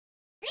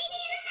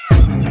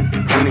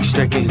panic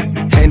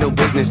stricken. Handle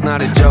business,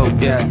 not a joke,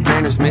 yeah.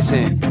 Manners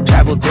missing,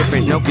 travel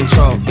different, no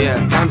control,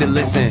 yeah. Time to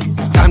listen,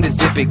 time to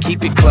zip it,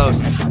 keep it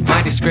close.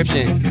 My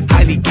description,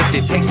 highly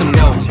gifted, take some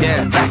notes,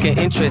 yeah. Lack of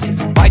interest,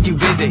 why'd you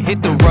visit?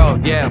 Hit the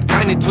road, yeah. I'm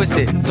kinda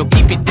twisted, so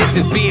keep your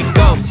distance, be a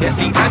ghost. Yeah,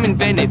 see, I'm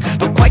invented,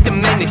 but quite the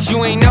menace.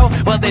 You ain't know?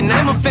 Well, then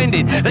I'm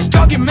offended. Let's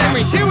jog your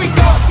memories, here we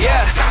go,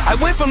 yeah. I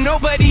went from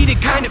nobody to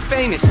kinda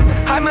famous.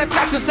 Hide my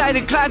plaques inside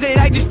a closet,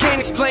 I just can't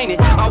explain it.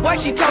 My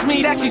wife, she tells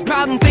me that she's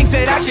proud and thinks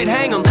that I should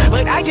hang them,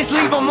 but I just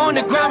leave them on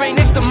the ground right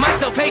next to my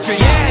self-hatred.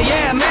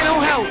 Yeah, mental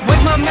health,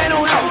 where's my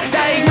mental health?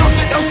 Diagnosed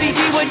with OCD,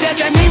 what does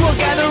that mean? We'll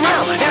gather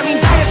round. That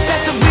means I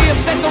obsessively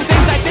obsess on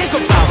things I think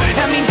about.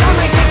 That means I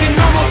might take a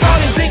normal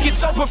route and think it's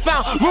so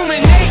profound.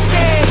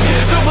 Ruminating,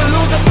 the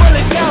balloons are full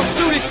of doubts,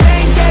 do the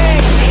same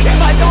things. If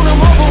I don't,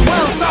 I'm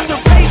overwhelmed, thoughts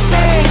are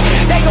racing.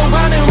 They go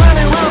round and round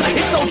and round,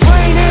 it's so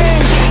draining.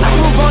 Let's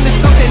move on to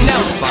something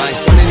else. Fine,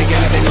 turning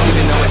again if they don't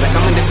even know it. Like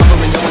I'm undercover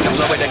and knowing I'm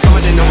low it. They're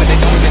coming to know it, they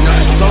don't even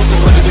notice. I'm close to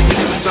 100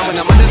 degrees, it's snowing.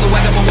 I'm under the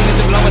weather, but when it's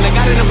blowing. I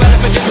got an umbrella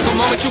for difficult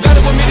moments. You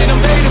gotta admit it,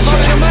 I'm very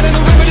devoted. I'm out in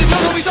the river, the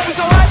don't always open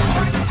so hot.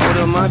 Hold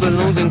up my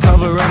balloons and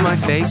cover up my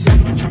face.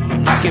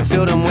 I can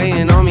feel them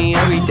weighing on me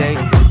every day.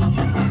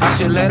 I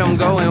should let them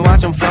go and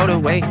watch them float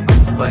away,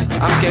 but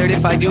I'm scared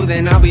if I do,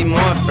 then I'll be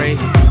more afraid.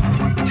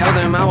 Tell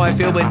them how I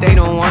feel, but they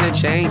don't wanna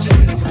change.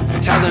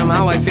 Tell them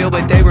how I feel,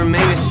 but they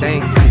remain the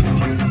same.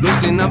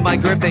 Loosen up my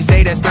grip, they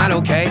say that's not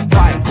okay.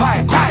 Quiet,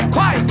 quiet, quiet,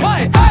 quiet,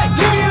 quiet. Hey,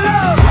 leave me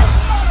alone.